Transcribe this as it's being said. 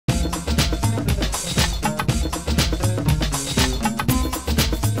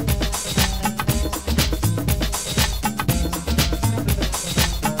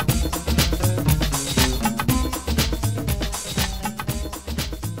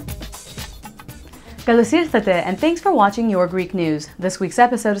Καλώς ήρθατε, and thanks for watching Your Greek News. This week's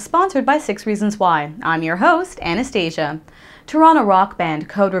episode is sponsored by 6 Reasons Why. I'm your host, Anastasia. Toronto rock band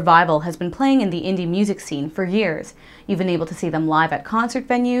Code Revival has been playing in the indie music scene for years. You've been able to see them live at concert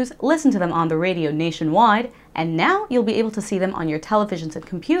venues, listen to them on the radio nationwide, and now you'll be able to see them on your televisions and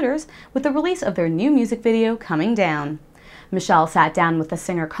computers with the release of their new music video, Coming Down. Michelle sat down with the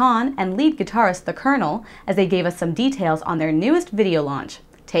singer Kon and lead guitarist The Colonel as they gave us some details on their newest video launch.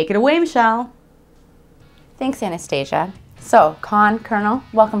 Take it away, Michelle. Thanks, Anastasia. So, Kon, Colonel,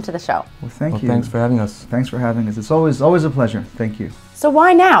 welcome to the show. Well, thank you. Thanks for having us. Thanks for having us. It's always a pleasure. Thank you. So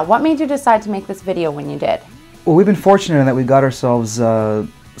why now? What made you decide to make this video when you did? Well, we've been fortunate in that we got ourselves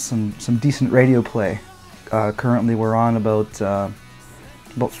some decent radio play. Currently, we're on about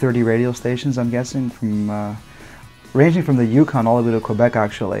 30 radio stations, I'm guessing, from ranging from the Yukon all the way to Quebec,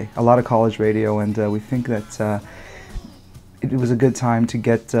 actually. A lot of college radio, and we think that it was a good time to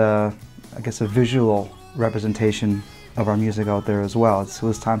get, I guess, a visual representation of our music out there as well. It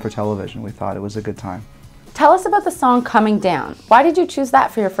was time for television. We thought it was a good time. Tell us about the song Coming Down. Why did you choose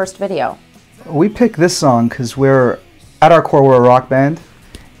that for your first video? We picked this song because at our core, we're a rock band,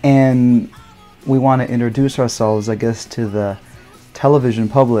 and we want to introduce ourselves, I guess, to the television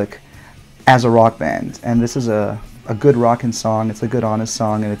public as a rock band. And this is a good rockin' song. It's a good, honest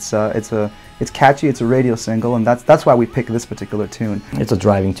song, and it's catchy. It's a radio single, and that's why we picked this particular tune. It's a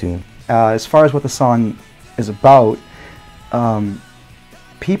driving tune. As far as what the song is about, we're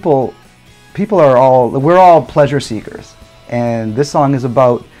all pleasure seekers, and this song is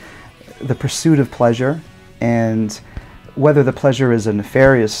about the pursuit of pleasure, and whether the pleasure is a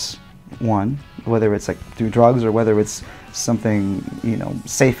nefarious one, whether it's like through drugs or whether it's something, you know,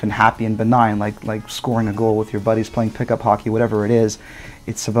 safe and happy and benign, like scoring a goal with your buddies, playing pickup hockey, whatever it is.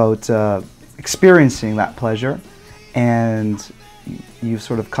 It's about experiencing that pleasure, and you've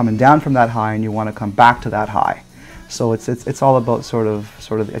sort of coming down from that high and you want to come back to that high. So it's all about sort of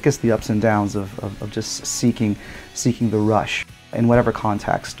I guess the ups and downs of just seeking the rush in whatever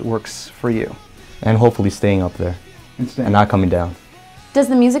context works for you. And hopefully staying up there and not coming down. Does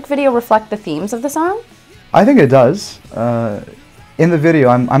the music video reflect the themes of the song? I think it does. In the video,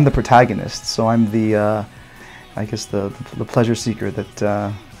 I'm the protagonist, so I'm the I guess the pleasure seeker that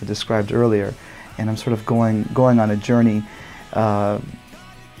I described earlier, and I'm sort of going on a journey,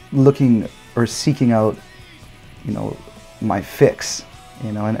 looking or seeking out, you know, my fix,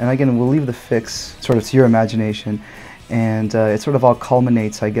 you know, and again, we'll leave the fix sort of to your imagination, and it sort of all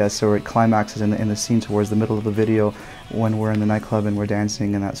culminates, I guess, or it climaxes in the scene towards the middle of the video when we're in the nightclub and we're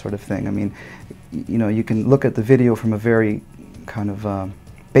dancing and that sort of thing. I mean, you know, you can look at the video from a very kind of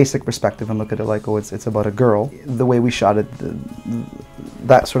basic perspective and look at it like, oh, it's about a girl. The way we shot it,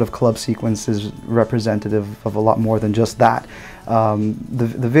 that sort of club sequence is representative of a lot more than just that.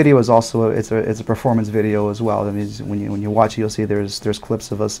 The video is also it's a performance video as well. I mean, when you watch it, you'll see there's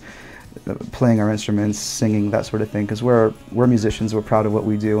clips of us playing our instruments, singing, that sort of thing. Because we're musicians, we're proud of what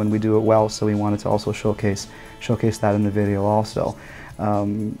we do, and we do it well. So we wanted to also showcase that in the video also.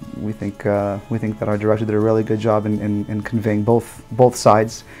 We think that our director did a really good job in conveying both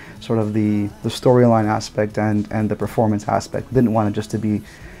sides, sort of the storyline aspect and the performance aspect. Didn't want it just to be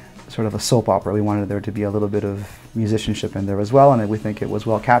sort of a soap opera. We wanted there to be a little bit of musicianship in there as well, and we think it was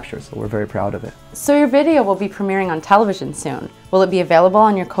well captured, so we're very proud of it. So your video will be premiering on television soon. Will it be available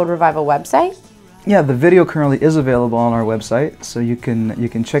on your Code Revival website? Yeah, the video currently is available on our website, so you can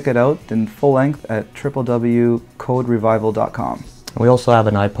check it out in full length at www.coderevival.com. We also have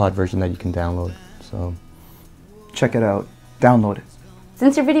an iPod version that you can download, so check it out, download it.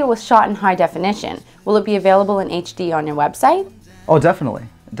 Since your video was shot in high definition, will it be available in HD on your website? Oh, definitely.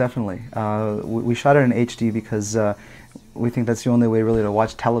 We shot it in HD because we think that's the only way really to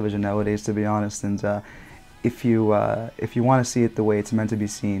watch television nowadays, to be honest. And if you want to see it the way it's meant to be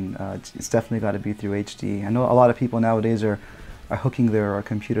seen, it's definitely got to be through HD. I know a lot of people nowadays are hooking their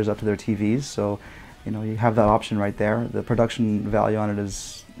computers up to their TVs, so you know, you have that option right there. The production value on it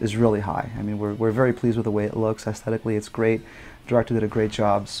is really high. I mean, we're very pleased with the way it looks. Aesthetically, it's great. The director did a great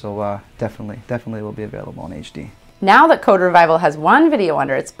job, so definitely will be available in HD. Now that Code Revival has one video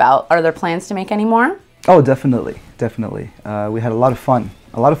under its belt, are there plans to make any more? Oh, definitely. We had a lot of fun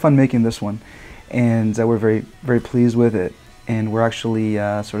making this one, and we're very pleased with it. And we're actually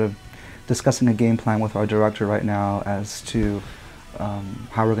sort of discussing a game plan with our director right now as to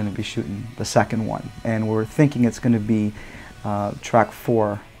how we're going to be shooting the second one, and we're thinking it's going to be track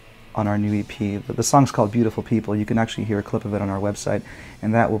 4 on our new EP. The song's called Beautiful People. You can actually hear a clip of it on our website,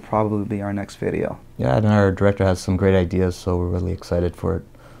 and that will probably be our next video. Yeah, and our director has some great ideas, so we're really excited for it.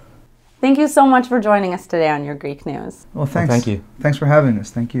 Thank you so much for joining us today on Your Greek News. Well, thanks. Well, thank you. Thanks for having us.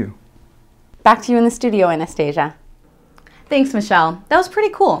 Thank you. Back to you in the studio, Anastasia. Thanks, Michelle. That was pretty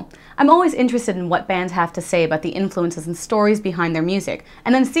cool. I'm always interested in what bands have to say about the influences and stories behind their music,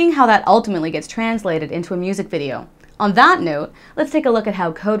 and then seeing how that ultimately gets translated into a music video. On that note, let's take a look at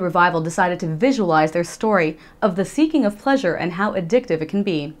how Code Revival decided to visualize their story of the seeking of pleasure and how addictive it can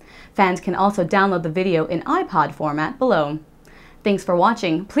be. Fans can also download the video in iPod format below. Thanks for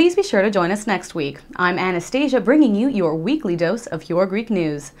watching. Please be sure to join us next week. I'm Anastasia, bringing you your weekly dose of Your Greek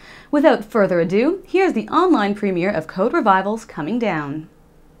News. Without further ado, here's the online premiere of Code Revival's Coming Down.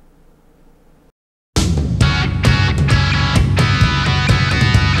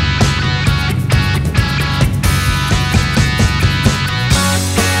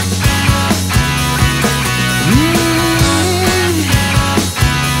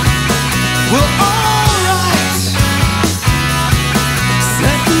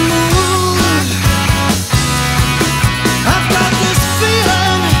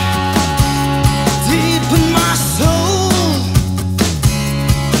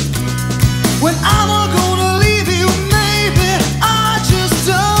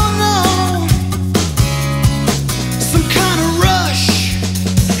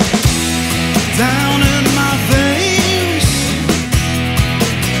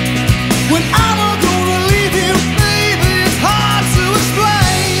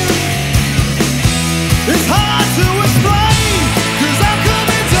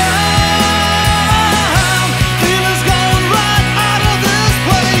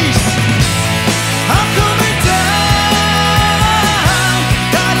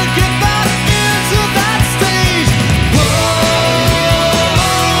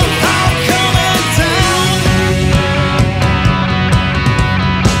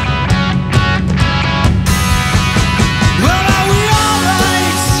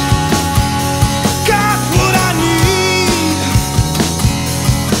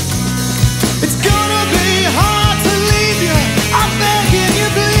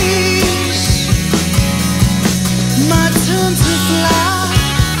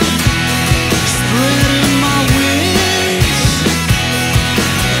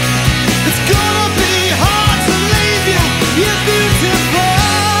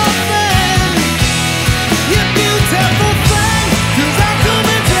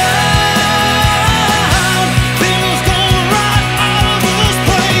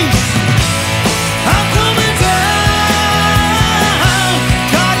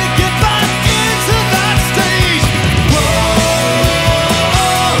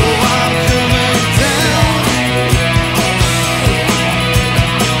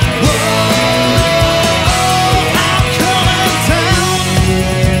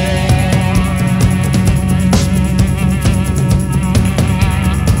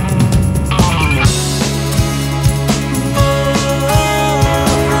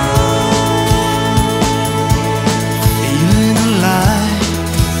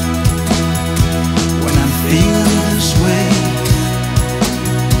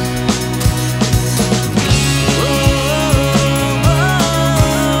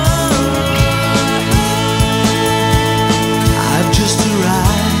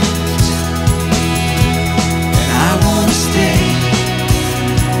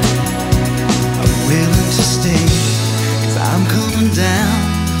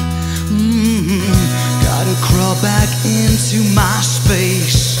 Gotta crawl back into my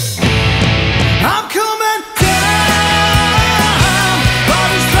space. I'm coming